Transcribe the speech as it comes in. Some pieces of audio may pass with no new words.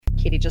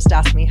Katie just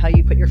asked me how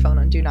you put your phone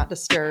on Do Not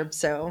Disturb,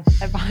 so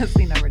I've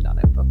honestly never done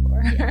it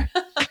before. Yeah.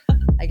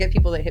 I get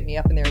people that hit me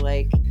up and they're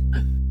like,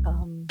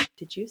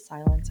 did you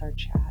silence our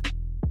chat?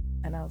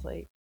 And I was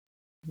like,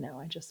 no,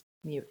 I just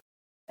mute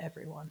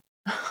everyone.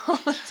 All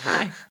the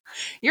time.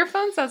 Your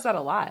phone says that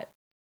a lot.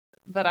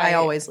 But I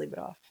always leave it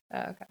off. Oh,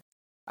 okay.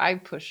 I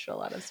push a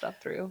lot of stuff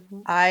through.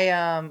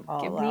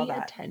 Give me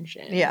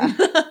attention. Yeah.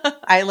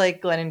 I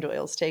like Glennon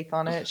Doyle's take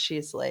on it.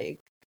 She's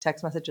like,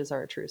 text messages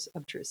are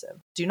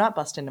obtrusive. Do not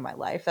bust into my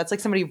life. That's like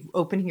somebody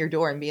opening your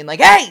door and being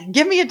like, hey,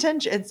 give me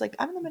attention. It's like,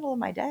 I'm in the middle of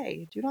my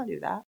day. Do not do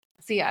that.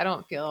 See, I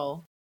don't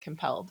feel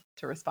compelled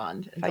to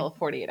respond until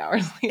 48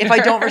 hours later. If I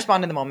don't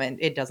respond in the moment,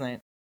 it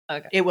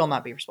will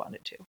not be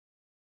responded to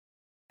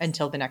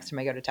until the next time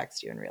I go to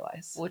text you and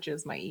realize. Which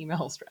is my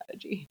email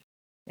strategy.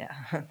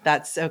 Yeah,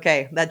 that's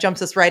okay. That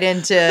jumps us right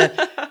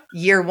into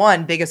year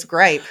one, biggest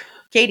gripe.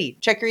 Katie,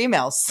 check your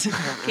emails.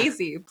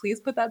 Casey, please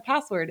put that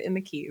password in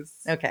the keys.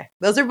 Okay.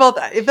 Those are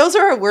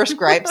our worst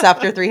gripes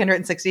after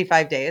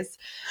 365 days.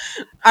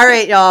 All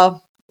right,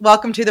 y'all.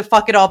 Welcome to the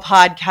Fuck It All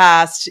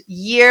podcast,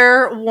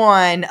 year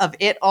one of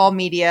It All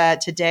Media.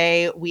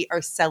 Today, we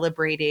are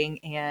celebrating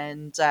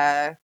and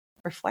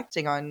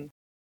reflecting on,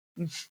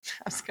 I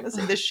was going to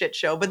say the shit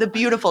show, but the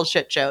beautiful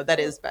shit show that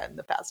has been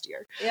the past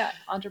year. Yeah,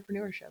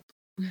 entrepreneurship.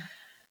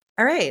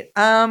 All right.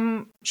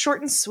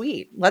 Short and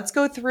sweet. Let's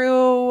go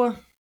through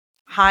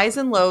highs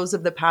and lows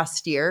of the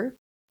past year.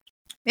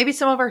 Maybe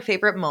some of our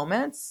favorite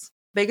moments,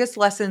 biggest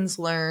lessons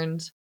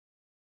learned,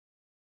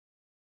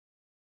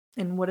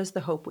 and what is the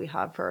hope we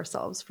have for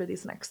ourselves for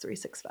these next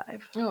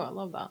 365? Oh, I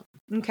love that.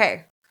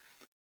 Okay.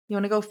 You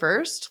want to go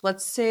first?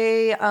 Let's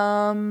say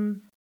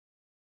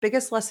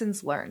biggest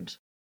lessons learned.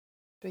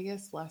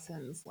 Biggest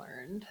lessons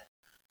learned.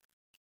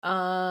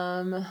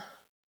 I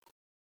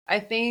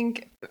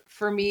think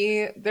for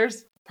me,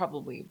 there's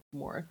probably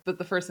more, but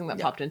the first thing that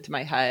popped into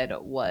my head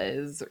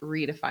was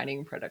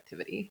redefining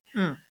productivity.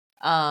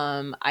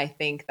 I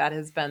think that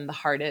has been the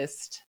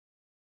hardest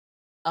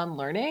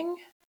unlearning,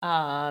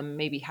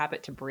 maybe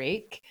habit to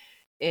break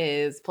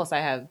plus I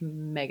have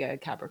mega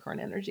Capricorn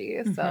energy.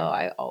 Mm-hmm. So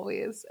I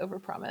always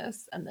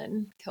overpromise and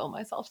then kill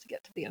myself to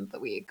get to the end of the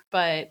week.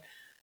 But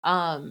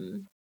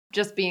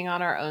just being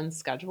on our own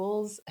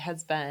schedules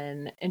has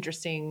been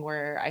interesting,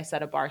 where I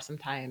set a bar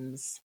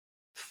sometimes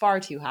far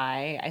too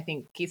high. I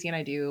think Casey and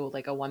I do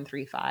like a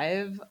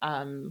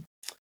 1-3-5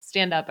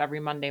 stand up every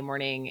Monday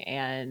morning,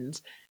 and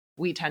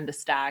we tend to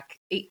stack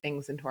 8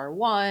 things into our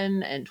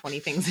 1 and 20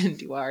 things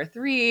into our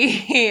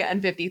 3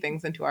 and 50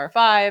 things into our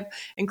 5,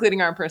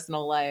 including our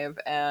personal life.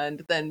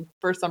 And then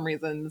for some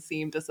reason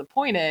seem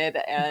disappointed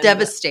and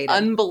devastated,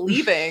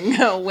 unbelieving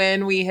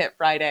when we hit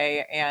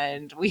Friday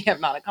and we have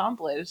not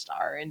accomplished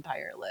our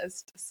entire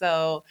list.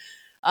 So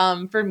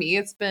for me,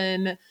 it's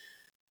been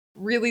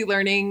really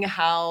learning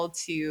how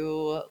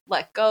to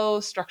let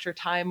go, structure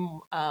time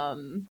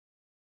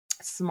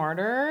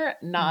smarter,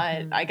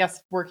 not I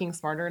guess working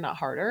smarter, not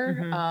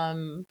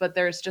harder. But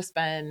there's just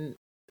been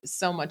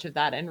so much of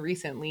that, and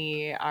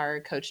recently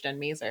our coach Jen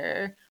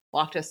Mazer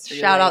walked us through.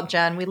 Shout out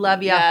Jen, we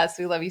love you. Yes,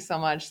 we love you so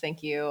much.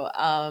 Thank you.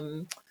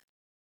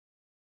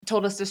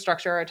 Told us to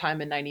structure our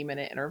time in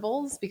 90-minute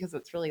intervals, because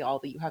it's really all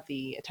that you have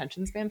the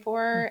attention span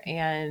for.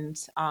 And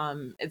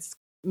it's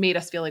made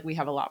us feel like we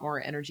have a lot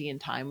more energy and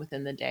time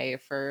within the day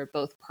for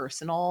both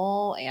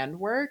personal and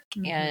work,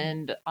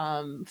 and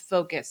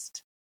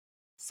focused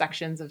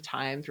sections of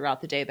time throughout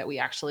the day that we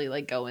actually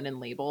like go in and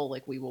label,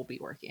 like we will be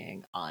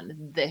working on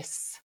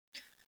this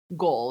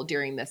goal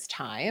during this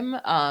time.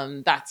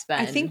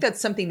 I think that's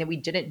something that we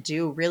didn't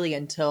do really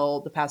until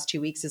the past 2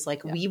 weeks, is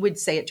like we would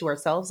say it to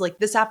ourselves, like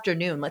this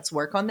afternoon, let's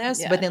work on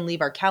this, but then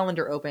leave our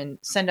calendar open,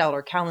 send out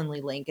our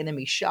Calendly link, and then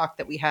be shocked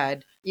that we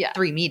had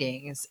 3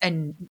 meetings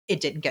and it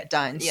didn't get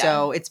done.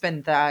 So it's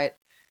been that.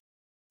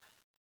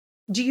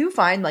 Do you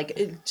find,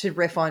 like, to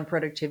riff on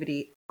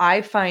productivity,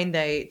 I find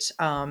that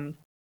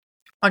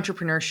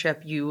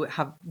entrepreneurship, you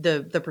have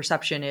the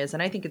perception is,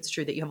 and I think it's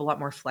true, that you have a lot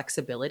more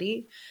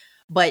flexibility,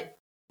 but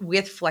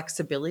with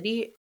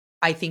flexibility,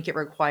 I think it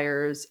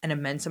requires an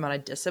immense amount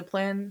of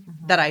discipline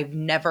that I've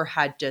never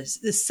had,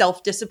 just the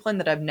self-discipline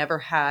that I've never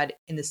had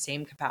in the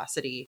same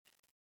capacity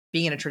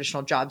being in a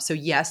traditional job. So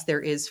yes, there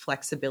is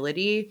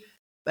flexibility,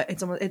 but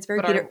it's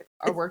very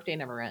our workday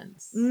never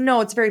ends.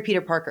 No, it's very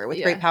Peter Parker.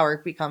 With great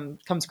power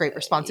comes great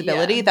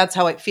responsibility. That's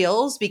how it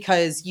feels,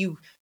 because you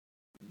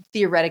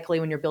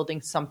theoretically, when you're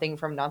building something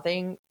from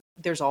nothing,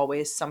 there's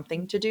always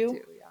something to do.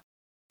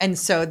 And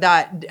so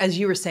that, as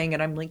you were saying it,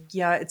 I'm like,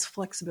 yeah, it's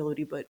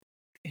flexibility, but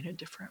in a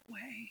different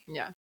way.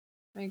 Yeah,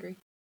 I agree.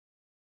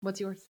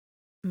 What's yours?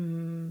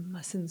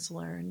 Lessons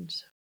learned.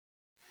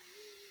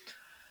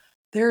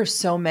 There are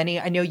so many.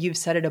 I know you've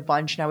said it a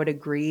bunch, and I would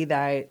agree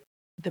that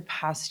the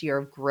past year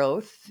of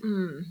growth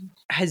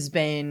has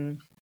been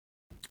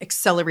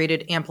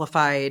accelerated,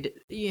 amplified.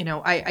 You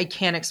know, I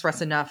can't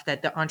express enough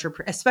that the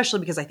entrepreneur,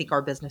 especially because I think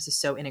our business is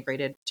so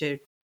integrated to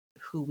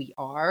who we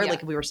are.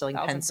 Like if we were selling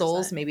 1000%.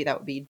 Pencils, maybe that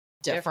would be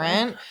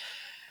different.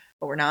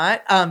 But we're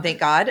not. Thank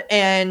God.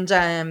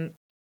 And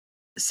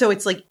So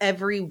it's like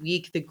every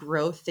week, the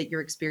growth that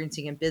you're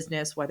experiencing in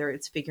business, whether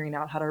it's figuring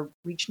out how to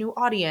reach new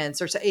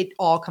audience or so, it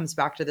all comes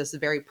back to this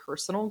very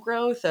personal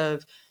growth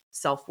of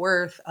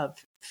self-worth, of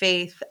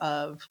faith,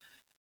 of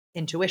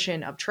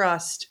intuition, of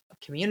trust, of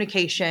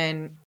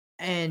communication.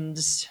 And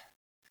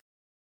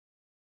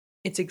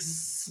it's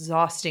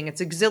exhausting.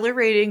 It's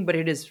exhilarating, but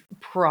it is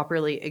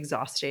properly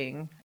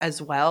exhausting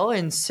as well.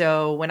 And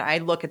so when I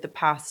look at the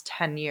past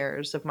 10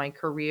 years of my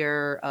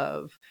career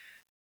of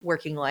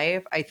working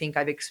life, I think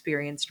I've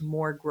experienced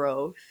more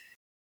growth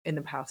in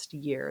the past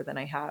year than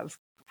I have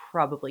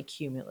probably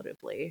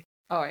cumulatively.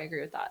 Oh, I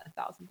agree with that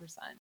 1,000%.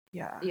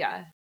 Yeah.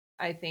 Yeah.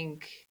 I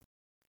think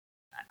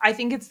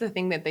it's the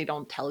thing that they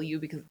don't tell you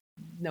because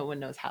no one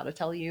knows how to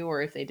tell you,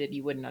 or if they did,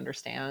 you wouldn't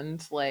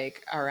understand,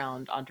 like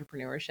around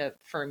entrepreneurship.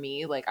 For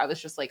me, like I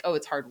was just like, oh,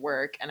 it's hard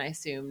work. And I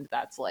assumed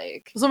that's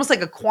like, it's almost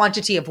like a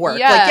quantity of work.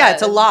 Yeah. Like, yeah,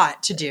 it's a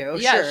lot to do.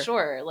 Yeah,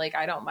 sure. Like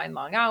I don't mind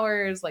long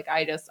hours. Like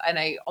I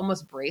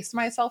almost braced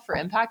myself for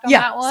impact on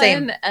that one.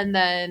 Same. And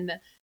then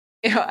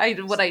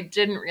what I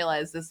didn't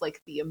realize is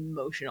like the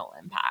emotional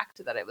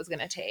impact that it was going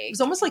to take. It was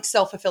almost like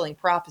self-fulfilling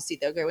prophecy,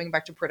 though, going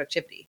back to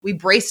productivity. We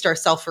braced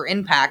ourselves for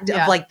impact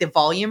of like the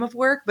volume of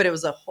work, but it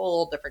was a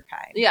whole different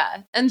kind.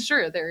 Yeah. And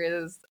sure, there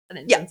is an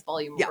intense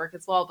volume of work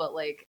as well, but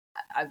like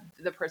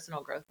the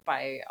personal growth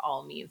by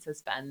all means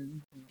has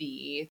been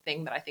the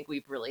thing that I think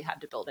we've really had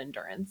to build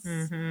endurance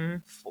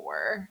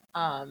for.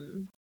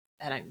 And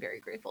I'm very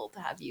grateful to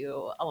have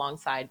you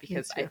alongside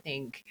because I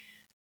think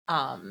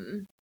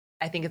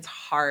it's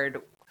hard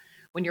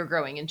when you're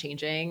growing and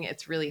changing.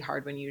 It's really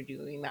hard when you're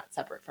doing that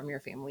separate from your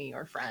family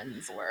or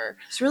friends, or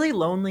it's really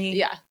lonely.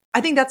 Yeah.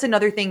 I think that's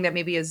another thing that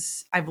maybe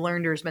I've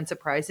learned or has been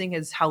surprising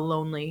is how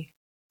lonely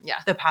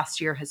the past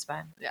year has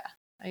been. Yeah.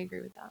 I agree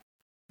with that.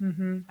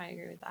 I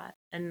agree with that.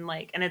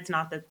 And it's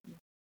not that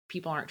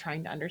people aren't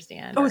trying to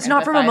understand. Oh, it's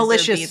not from a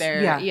malicious.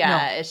 Yeah.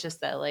 No. It's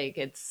just that like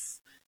it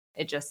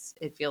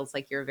feels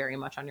like you're very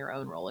much on your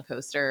own roller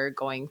coaster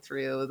going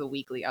through the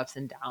weekly ups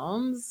and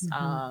downs.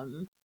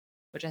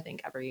 Which I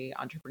think every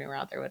entrepreneur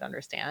out there would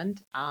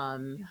understand.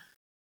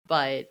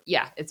 But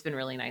yeah, it's been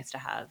really nice to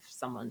have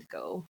someone to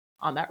go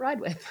on that ride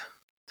with.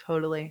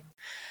 Totally.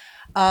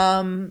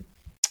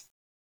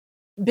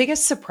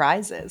 Biggest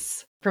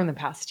surprises from the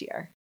past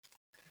year?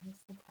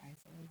 Biggest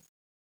surprises.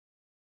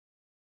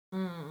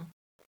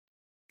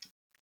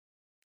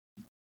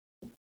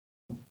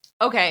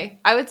 Okay.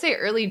 I would say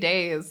early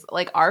days,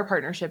 like our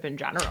partnership in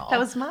general. That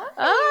was mine.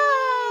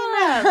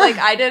 Like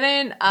I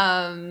didn't,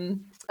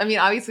 I mean,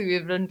 obviously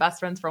we've been best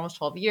friends for almost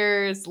 12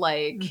 years,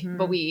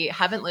 but we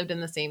haven't lived in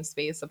the same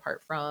space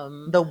apart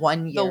from the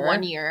 1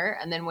 year,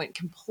 and then went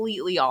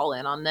completely all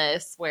in on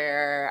this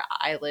where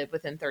I live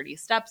within 30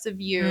 steps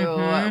of you.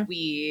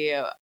 We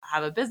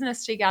have a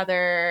business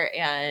together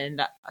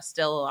and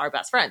still are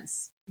best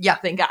friends. Yeah.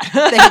 Thank God.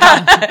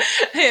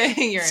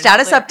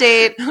 Status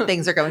update.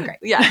 Things are going great.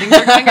 Yeah, things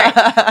are going great.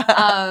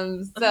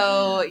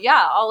 So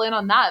yeah, all in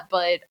on that.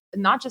 But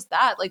not just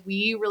that, like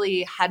we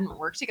really hadn't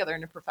worked together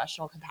in a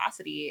professional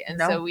capacity. And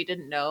so we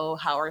didn't know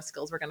how our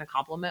skills were going to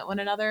complement one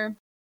another.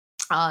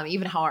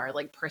 Even how our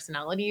like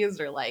personalities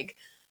or like,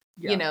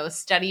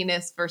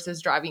 steadiness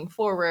versus driving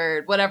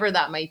forward, whatever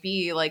that might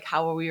be, like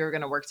how we were going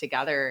to work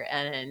together.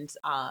 And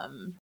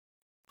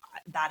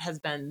that has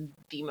been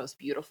the most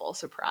beautiful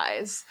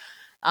surprise.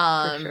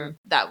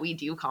 That we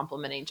do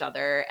complement each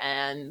other.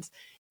 And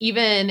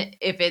even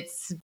if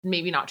it's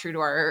maybe not true to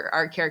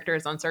our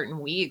characters on certain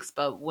weeks,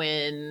 but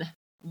when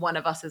one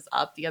of us is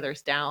up, the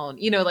other's down,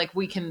 like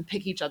we can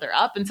pick each other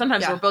up, and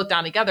sometimes we're both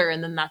down together.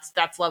 And then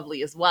that's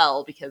lovely as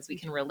well, because we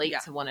can relate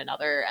to one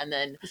another. And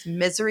then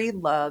misery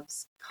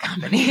loves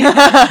company.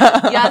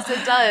 Yes,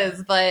 it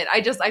does. But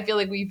I feel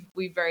like we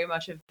very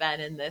much have been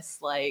in this,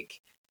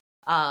 like,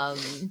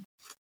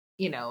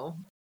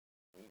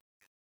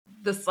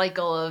 the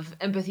cycle of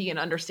empathy and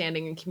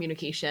understanding and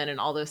communication and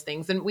all those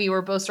things. And we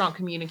were both strong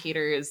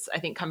communicators, I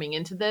think, coming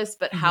into this,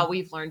 but how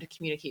we've learned to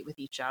communicate with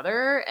each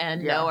other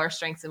and know our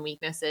strengths and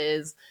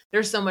weaknesses.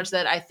 There's so much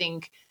that I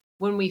think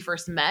when we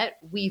first met,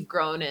 we've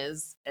grown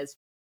as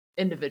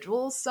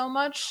individuals so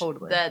much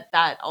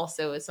that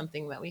also is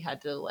something that we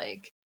had to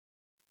like,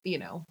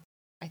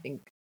 I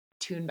think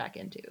tune back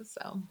into.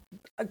 So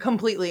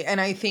completely. And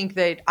I think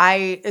that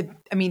I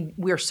mean,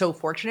 we're so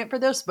fortunate for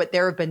this, but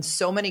there have been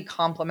so many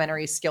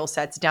complementary skill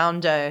sets down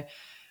to,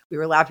 we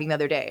were laughing the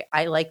other day.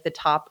 I like the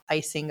top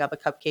icing of a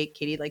cupcake.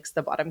 Katie likes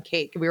the bottom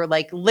cake. We were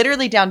like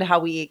literally down to how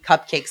we eat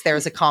cupcakes.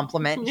 There's a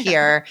compliment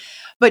here.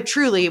 But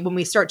truly, when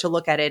we start to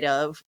look at it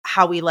of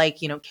how we like,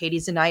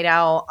 Katie's a night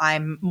owl,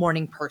 I'm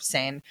morning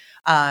person,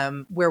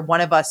 where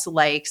one of us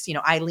likes,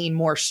 I lean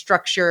more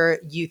structure,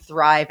 you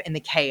thrive in the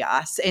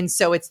chaos. And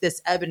so it's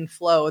this ebb and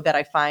flow that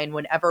I find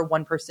whenever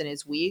one person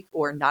is weak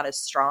or not as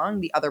strong,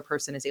 the other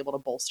person is able to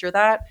bolster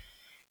that.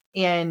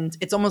 And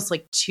it's almost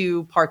like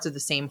two parts of the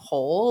same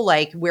whole,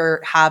 like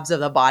we're halves of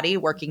the body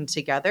working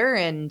together.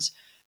 And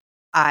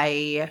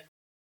I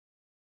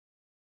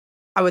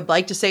I would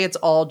like to say it's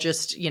all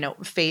just,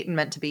 fate and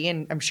meant to be.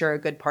 And I'm sure a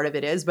good part of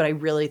it is, but I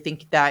really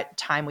think that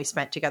time we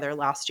spent together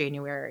last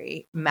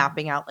January,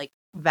 mapping out like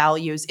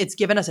values, it's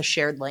given us a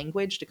shared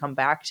language to come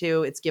back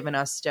to. It's given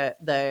us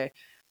the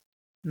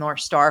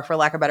North Star, for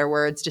lack of better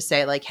words, to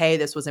say like, hey,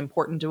 this was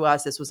important to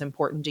us. This was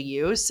important to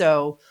you.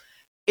 So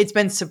it's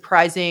been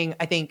surprising.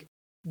 I think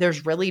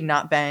there's really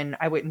not been,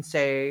 I wouldn't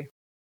say,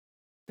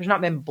 there's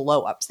not been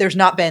blowups. There's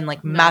not been like,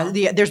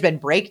 there's been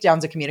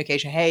breakdowns of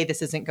communication. Hey,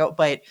 this isn't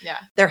but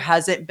there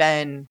hasn't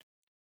been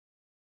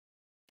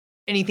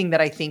anything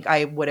that I think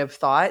I would have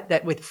thought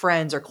that with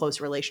friends or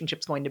close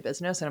relationships going to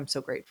business. And I'm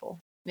so grateful.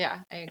 Yeah,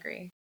 I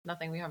agree.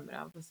 Nothing we haven't been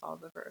able to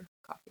solve over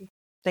coffee.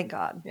 Thank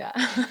God. Yeah.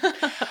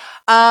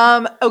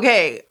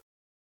 Okay.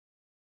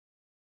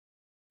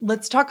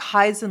 Let's talk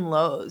highs and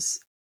lows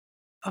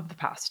of the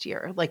past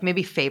year. Like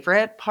maybe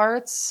favorite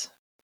parts.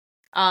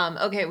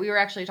 Okay, we were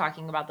actually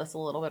talking about this a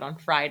little bit on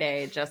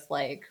Friday, just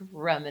like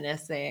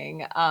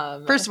reminiscing.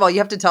 First of all, you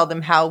have to tell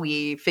them how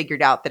we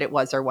figured out that it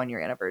was our 1-year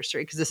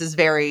anniversary, because this is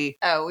very...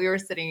 Oh, we were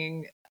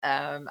sitting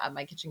at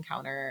my kitchen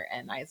counter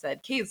and I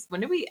said, Case,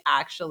 when did we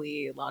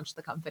actually launch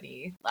the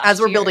company last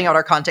As we're year? building out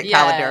our content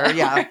calendar.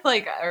 Yeah.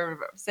 or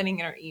sending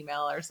in our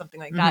email or something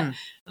like that.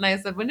 And I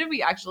said, when did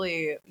we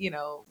actually,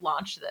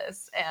 launch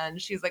this?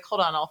 And she's like, hold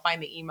on, I'll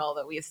find the email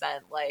that we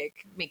sent,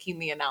 like making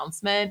the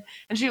announcement.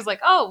 And she was like,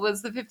 oh, it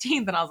was the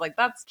 15th. And I was like,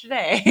 that's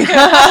today.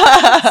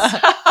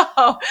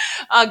 So,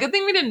 good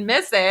thing we didn't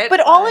miss it. But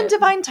all in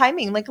divine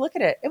timing. Like, look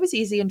at it. It was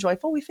easy and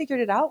joyful. We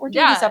figured it out. We're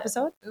doing this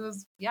episode. It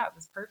was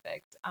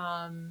perfect.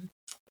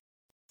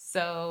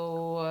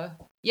 So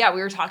yeah,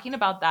 we were talking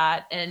about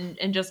that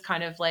and just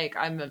kind of like,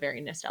 I'm a very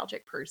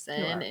nostalgic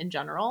person in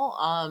general.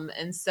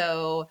 And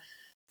so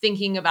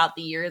thinking about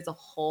the year as a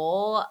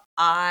whole,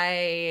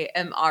 I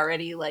am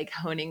already like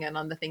honing in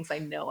on the things I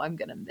know I'm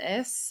going to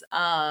miss.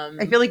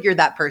 I feel like you're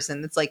that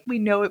person that's like, we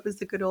know it was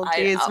the good old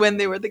days when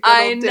they were the good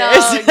old days. I know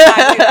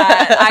exactly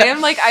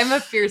that. I'm a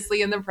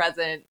fiercely in the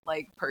present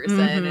like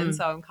person. And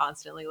so I'm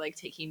constantly like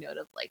taking note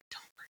of like,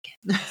 don't forget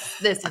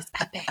this is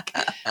epic.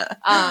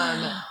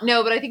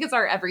 No, but I think it's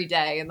our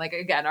everyday. And like,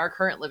 again, our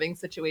current living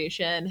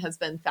situation has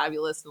been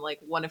fabulous and like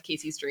one of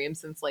Casey's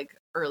dreams since like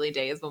early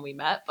days when we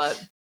met,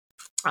 but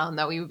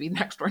that we would be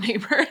next door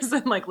neighbors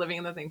and like living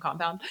in the same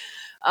compound.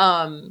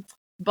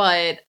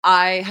 But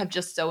I have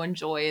just so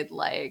enjoyed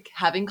like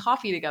having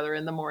coffee together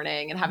in the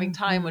morning and having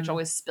time, which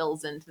always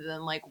spills into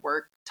then like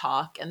work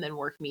talk and then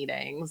work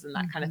meetings and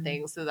that kind of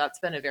thing. So that's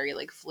been a very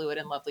like fluid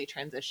and lovely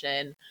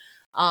transition.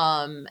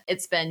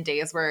 It's been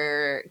days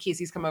where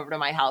Casey's come over to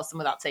my house and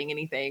without saying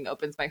anything,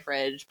 opens my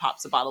fridge,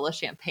 pops a bottle of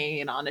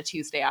champagne on a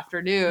Tuesday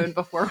afternoon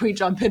before we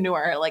jump into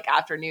our like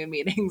afternoon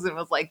meetings and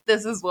was like,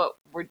 this is what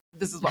we're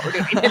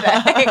doing today.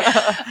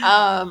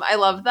 I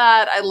love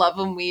that. I love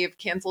when we've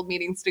canceled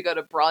meetings to go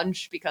to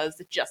brunch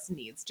because it just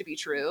needs to be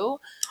true.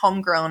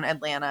 Homegrown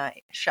Atlanta,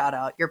 shout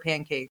out. Your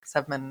pancakes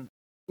have been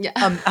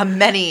a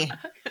many.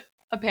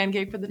 A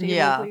pancake for the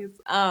table, please.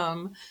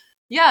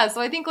 Yeah,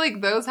 so I think like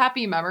those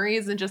happy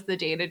memories and just the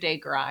day-to-day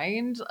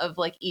grind of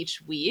like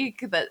each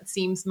week that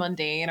seems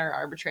mundane or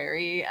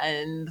arbitrary.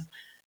 And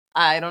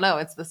I don't know,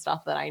 it's the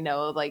stuff that I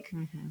know like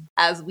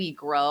as we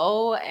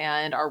grow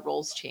and our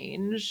roles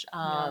change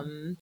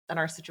and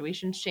our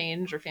situations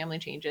change or family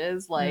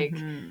changes, like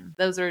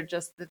those are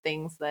just the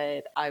things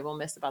that I will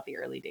miss about the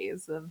early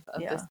days of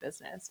this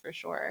business for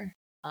sure.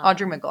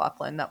 Audrey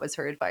McLaughlin, that was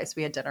her advice.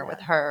 We had dinner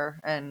with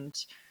her and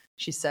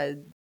she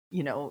said,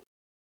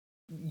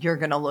 you're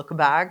going to look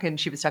back. And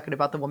she was talking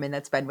about the woman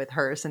that's been with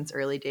her since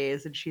early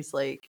days. And she's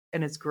like,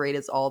 and as great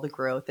as all the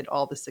growth and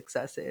all the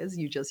success is,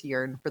 you just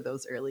yearn for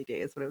those early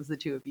days when it was the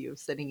two of you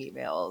sending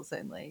emails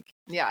and like,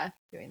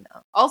 doing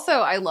that. Also,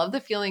 I love the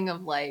feeling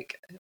of like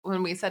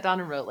when we sat down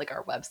and wrote like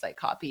our website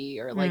copy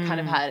or like kind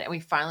of had, and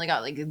we finally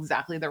got like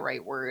exactly the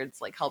right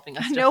words, like helping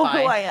us know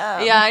who I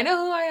am. Yeah, I know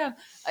who I am.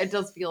 It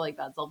does feel like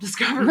that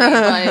self-discovery.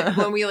 But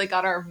when we like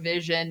got our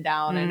vision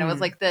down and it was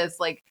like this,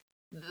 like,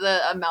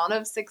 the amount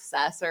of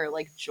success or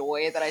like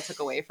joy that I took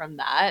away from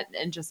that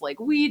and just like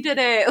we did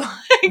it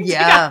like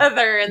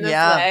together in this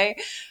way,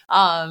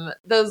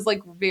 those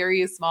like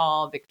very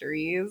small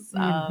victories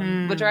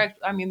which are,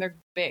 I mean, they're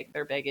big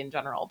in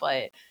general,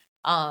 but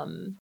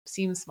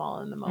seem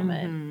small in the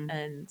moment,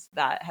 and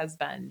that has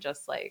been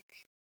just like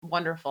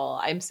wonderful.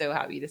 I'm so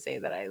happy to say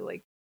that I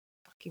like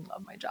fucking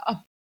love my job.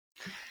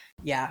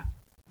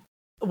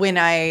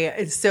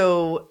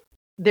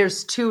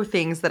 There's two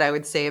things that I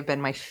would say have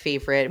been my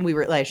favorite. And we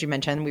were, as you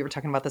mentioned, we were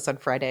talking about this on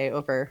Friday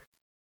over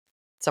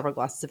several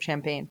glasses of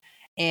champagne.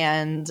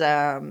 And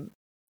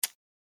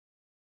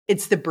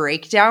it's the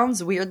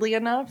breakdowns, weirdly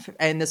enough.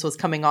 And this was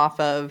coming off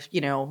of,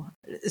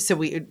 so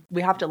we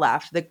have to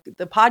laugh. The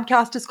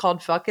podcast is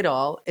called Fuck It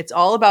All. It's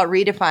all about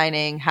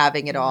redefining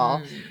having it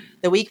all.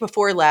 The week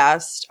before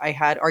last, I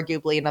had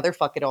arguably another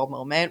fuck it all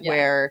moment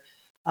where,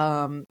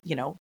 that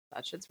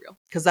shit's real.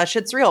 Because that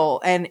shit's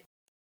real. And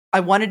I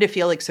wanted to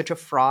feel like such a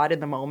fraud in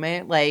the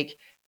moment. Like,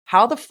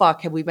 how the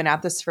fuck have we been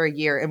at this for a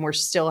year and we're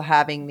still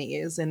having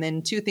these? And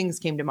then two things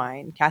came to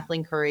mind.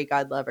 Kathleen Curry,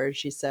 God love her,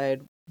 she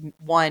said,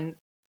 one,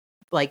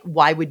 like,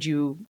 why would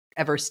you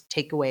ever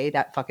take away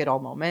that fuck it all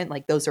moment?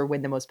 Like, those are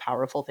when the most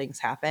powerful things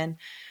happen.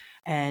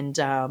 And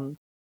I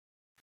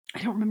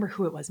don't remember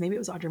who it was. Maybe it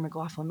was Audrey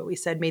McLaughlin, but we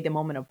said, may the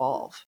moment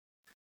evolve.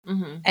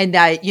 Mm-hmm. And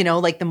that, you know,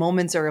 like the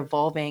moments are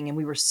evolving, and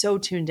we were so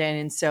tuned in.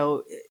 And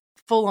so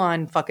full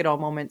on fuck it all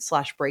moment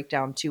 /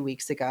 breakdown 2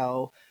 weeks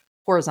ago,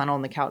 horizontal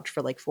on the couch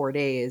for like 4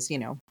 days, you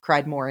know,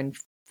 cried more in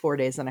 4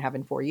 days than I have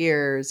in 4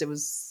 years. It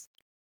was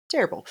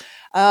terrible,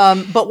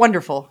 but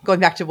wonderful. Going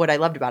back to what I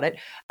loved about it.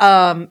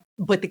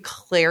 But the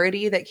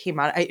clarity that came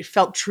out, it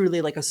felt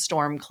truly like a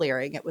storm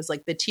clearing. It was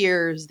like the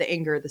tears, the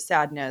anger, the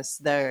sadness,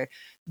 the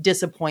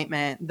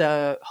disappointment,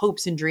 the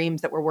hopes and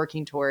dreams that we're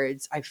working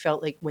towards. I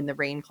felt like when the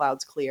rain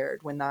clouds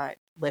cleared, when that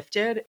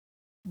lifted,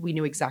 we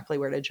knew exactly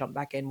where to jump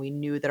back in. We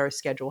knew that our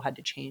schedule had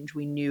to change.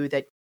 We knew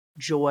that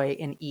joy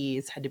and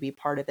ease had to be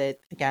part of it.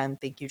 Again,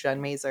 thank you,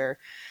 Jen Mazer.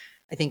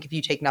 I think if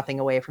you take nothing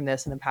away from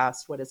this in the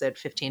past,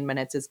 15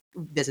 minutes,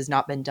 this has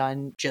not been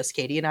done just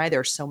Katie and I. There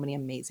are so many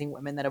amazing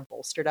women that have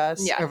bolstered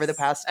us over the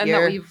past year.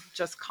 And that we've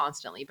just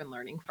constantly been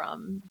learning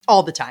from.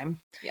 All the time.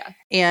 Yeah.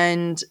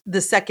 And the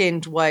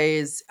second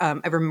was,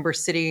 I remember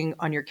sitting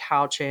on your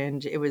couch,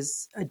 and it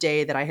was a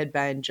day that I had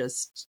been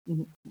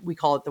we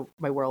call it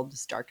my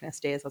world's darkness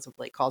days. That's what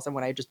Blake calls them,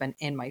 when I had just been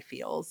in my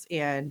feels.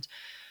 And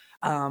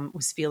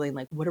was feeling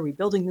like, what are we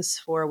building this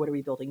for? What are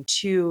we building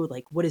to?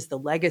 Like, what is the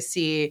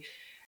legacy?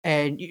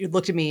 And you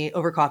looked at me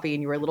over coffee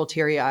and you were a little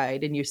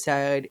teary-eyed, and you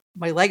said,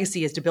 my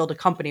legacy is to build a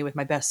company with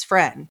my best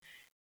friend.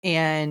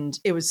 And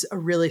it was a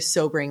really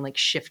sobering, like,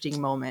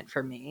 shifting moment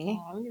for me.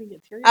 Oh, I'm going to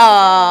get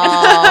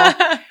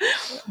teary-eyed.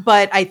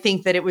 But I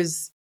think that it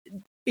was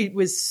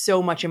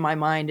so much in my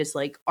mind is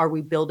like, are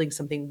we building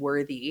something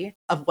worthy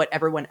of what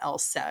everyone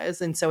else says?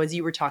 And so as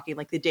you were talking,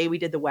 like the day we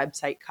did the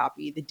website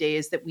copy, the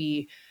days that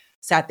we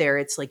sat there,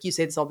 it's like, you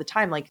say this all the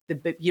time, like the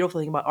beautiful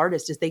thing about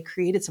artists is they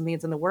created something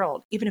that's in the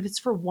world. Even if it's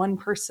for one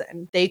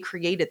person, they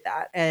created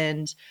that.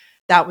 And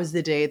that was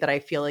the day that I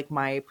feel like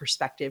my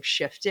perspective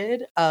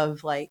shifted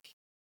of like,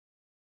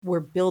 we're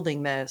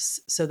building this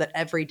so that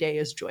every day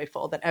is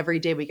joyful, that every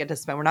day we get to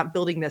spend. We're not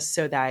building this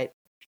so that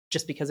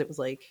just because it was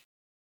like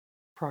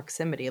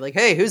proximity, like,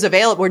 hey, who's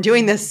available? We're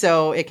doing this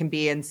so it can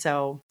be. And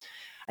so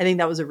I think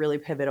that was a really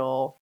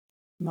pivotal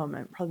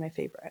moment, probably my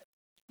favorite.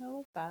 I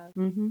love that.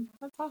 Mm-hmm.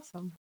 That's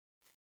awesome.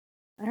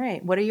 All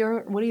right. What are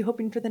you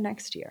hoping for the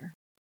next year?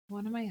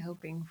 What am I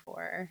hoping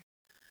for?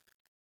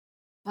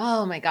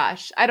 Oh my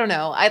gosh. I don't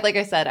know. Like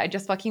I said, I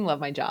just fucking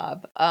love my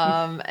job.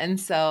 And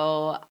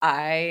so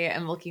I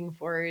am looking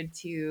forward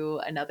to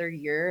another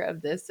year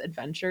of this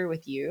adventure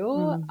with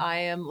you. I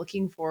am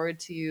looking forward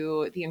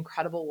to the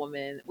incredible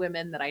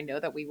women that I know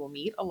that we will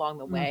meet along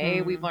the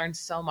way. We've learned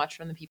so much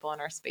from the people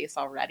in our space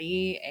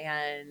already,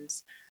 and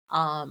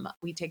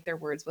we take their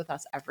words with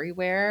us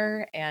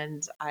everywhere.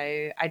 And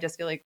I just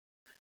feel like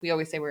we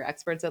always say we're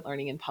experts at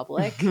learning in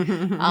public.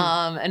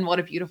 And what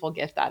a beautiful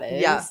gift that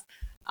is. Yeah.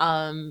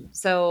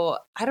 So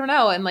I don't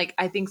know. And like,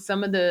 I think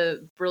some of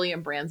the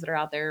brilliant brands that are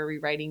out there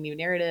rewriting new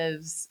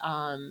narratives,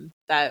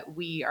 that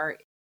we are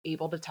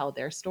able to tell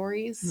their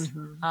stories,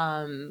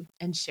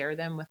 and share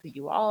them with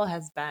you all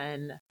has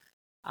been,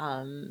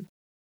 I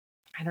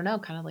don't know,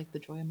 kind of like the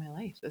joy of my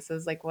life. This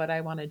is like what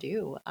I want to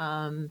do.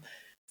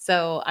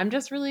 So I'm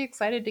just really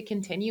excited to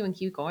continue and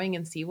keep going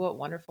and see what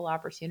wonderful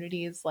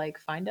opportunities like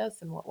find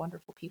us and what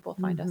wonderful people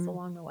find us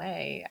along the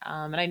way.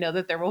 And I know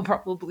that there will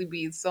probably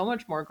be so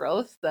much more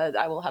growth that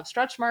I will have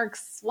stretch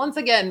marks once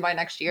again by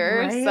next year.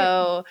 Right.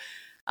 So,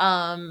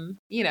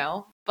 you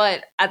know,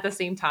 but at the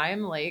same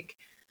time, like,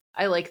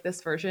 I like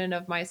this version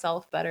of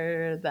myself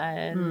better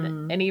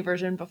than any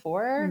version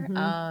before.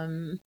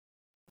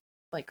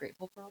 Like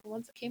grateful for all the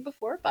ones that came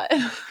before, but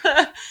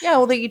yeah,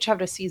 well, they each have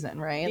a season,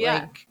 right? Yeah.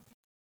 Like,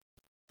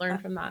 learn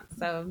from that.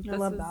 So I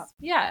love that.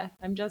 Yeah,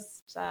 I'm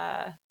just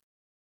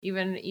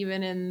even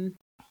in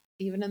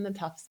the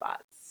tough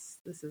spots,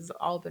 this has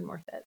all been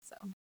worth it. So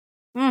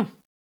all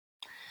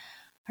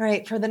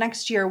right, for the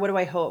next year, what do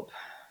I hope?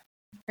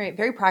 All right,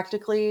 very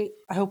practically,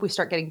 I hope we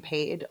start getting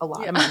paid a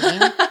lot of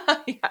money.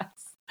 Yes,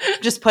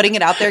 just putting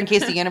it out there in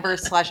case the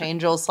universe /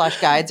 angels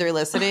 / guides are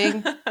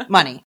listening.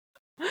 Money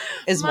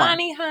is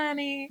money, one.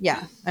 Honey.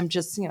 Yeah, I'm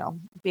just,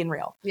 being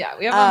real. Yeah,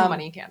 we have a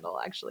money candle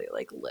actually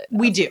like lit.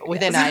 We do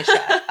within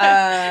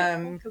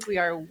Aisha. Because we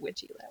are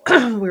witchy.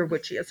 We're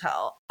witchy as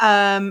hell.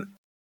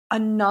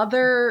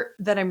 Another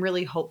that I'm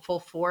really hopeful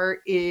for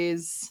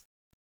is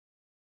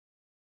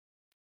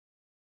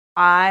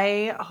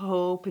I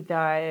hope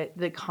that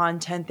the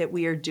content that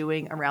we are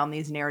doing around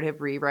these narrative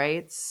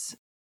rewrites,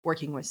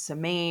 working with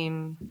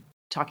Semaine,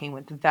 talking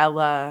with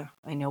Vela.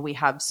 I know we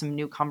have some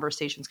new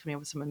conversations coming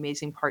up with some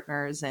amazing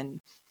partners, and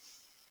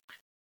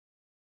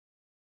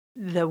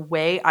the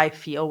way I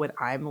feel when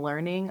I'm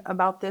learning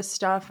about this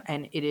stuff,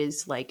 and it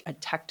is like a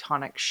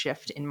tectonic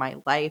shift in my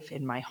life,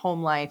 in my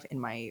home life, in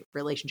my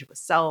relationship with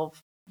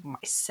self, my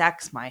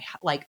sex,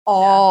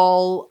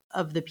 all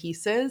of the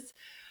pieces.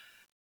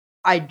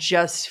 I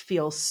just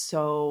feel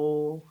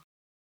so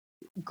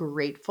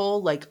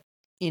grateful, like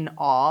in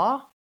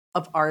awe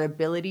of our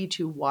ability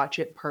to watch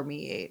it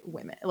permeate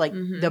women, like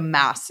the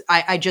mass.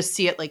 I just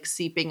see it like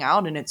seeping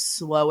out, and it's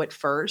slow at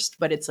first,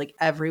 but it's like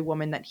every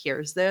woman that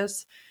hears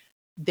this,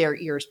 their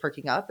ears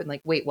perking up and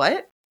like, wait,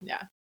 what?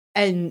 Yeah.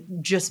 And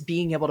just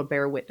being able to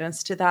bear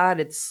witness to that,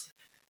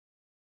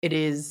 it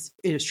is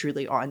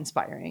truly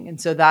awe-inspiring. And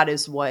so that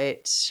is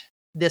what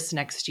this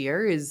next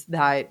year is,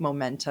 that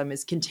momentum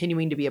is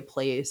continuing to be a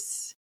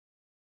place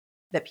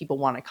that people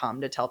want to come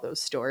to tell those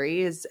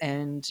stories,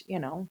 and, you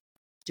know,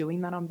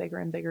 doing that on bigger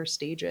and bigger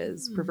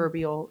stages,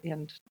 proverbial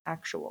and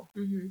actual.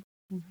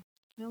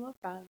 I love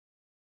that.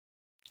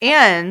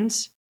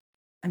 And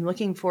I'm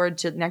looking forward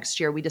to next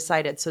year. We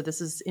decided, so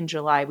this is in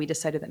July, we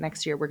decided that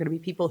next year we're going to be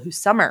people who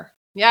summer.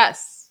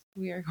 Yes,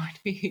 we are going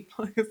to be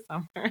people who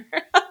summer.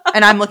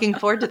 And I'm looking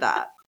forward to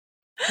that.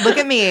 Look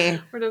at me.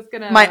 We're just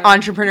going to... my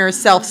entrepreneur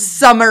self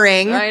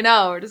summering. I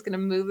know. We're just going to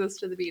move this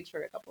to the beach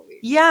for a couple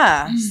weeks.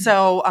 Yeah.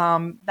 So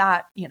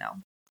that, you know,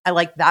 I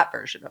like that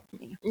version of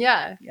me.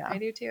 Yeah, I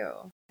do too.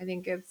 I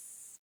think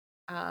it's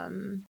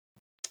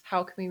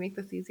how can we make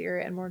this easier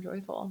and more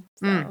joyful?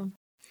 So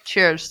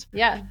cheers.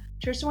 Yeah.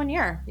 Cheers to 1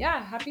 year.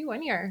 Yeah. Happy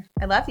 1 year.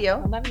 I love you.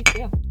 I love you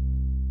too.